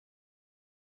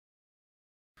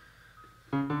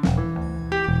A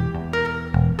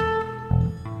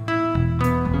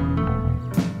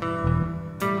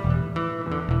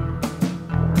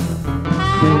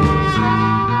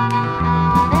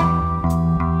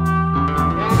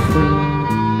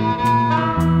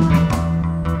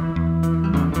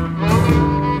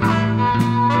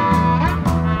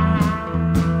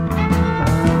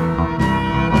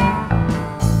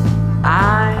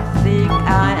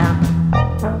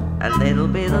little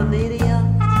bit of an idiot.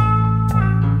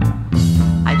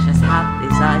 I just have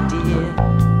this idea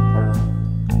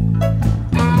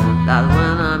that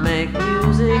when I make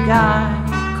music I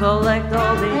collect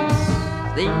all these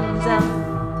things and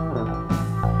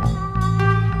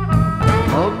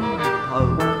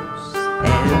compose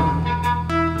them.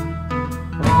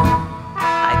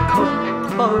 I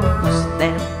compose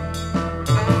them.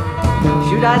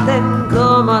 Should I then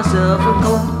call myself a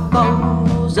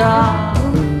composer?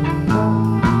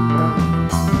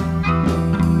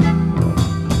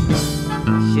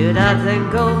 Should I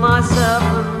then call myself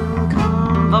a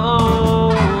composer?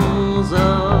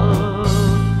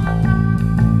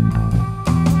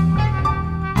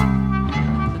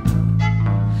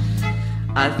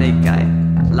 I think I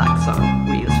lack some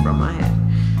wheels from my head.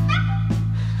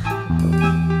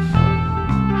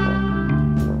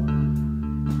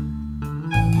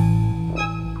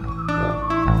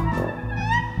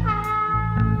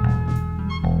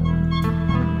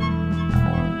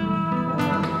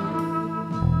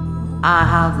 I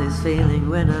have this feeling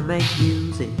when I make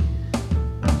music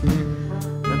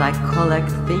that I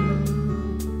collect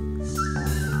things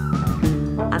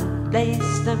and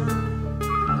place them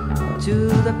to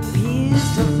the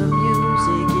piece of the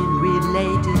music in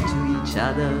related to each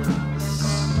other.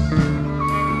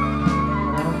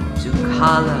 To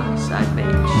colors I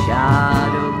make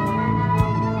shadow,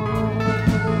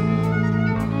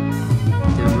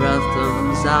 to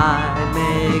rhythms I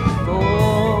make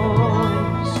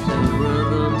force, to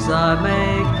rhythms I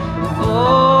make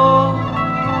force.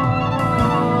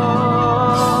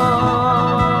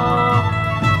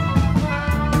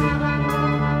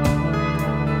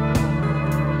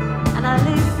 And I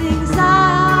leave things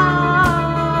out,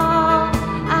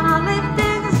 and I leave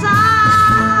things out.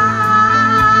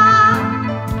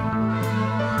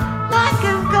 Like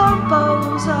a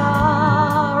composer,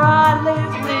 I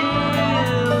leave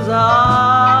things out.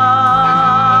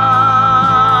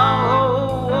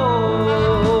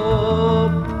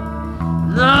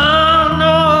 No,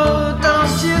 no,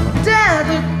 don't you dare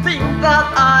to think that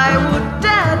I would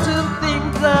dare to think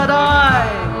that I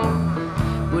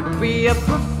would be a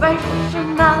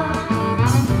professional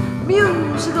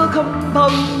musical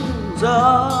composer.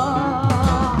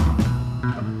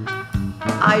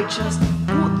 I just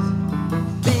put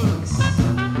things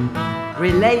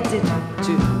related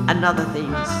to another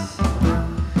things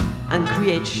and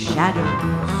create shadows.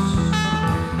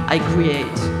 I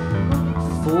create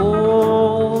forms.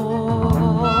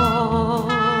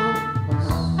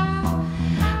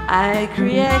 I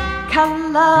create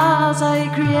colors. I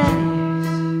create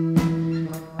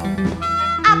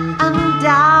up and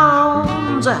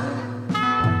downs.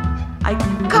 I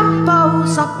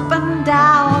compose up and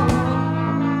down.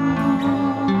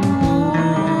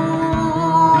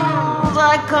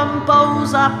 I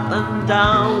compose up and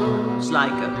downs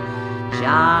like a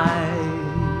child,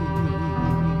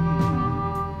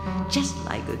 just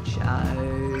like a child.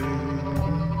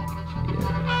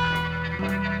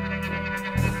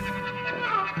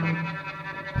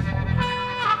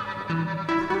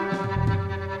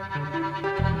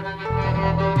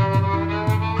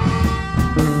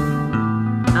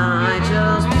 I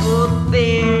just put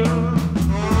things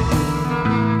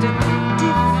to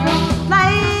different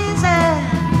places,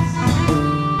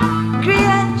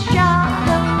 create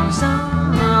shadows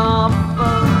and up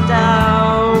and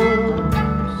downs.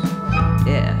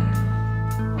 Yeah,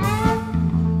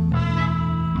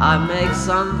 I make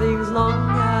some things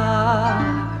longer,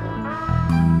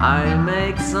 I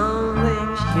make some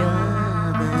things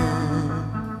shorter,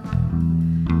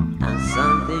 and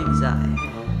some things I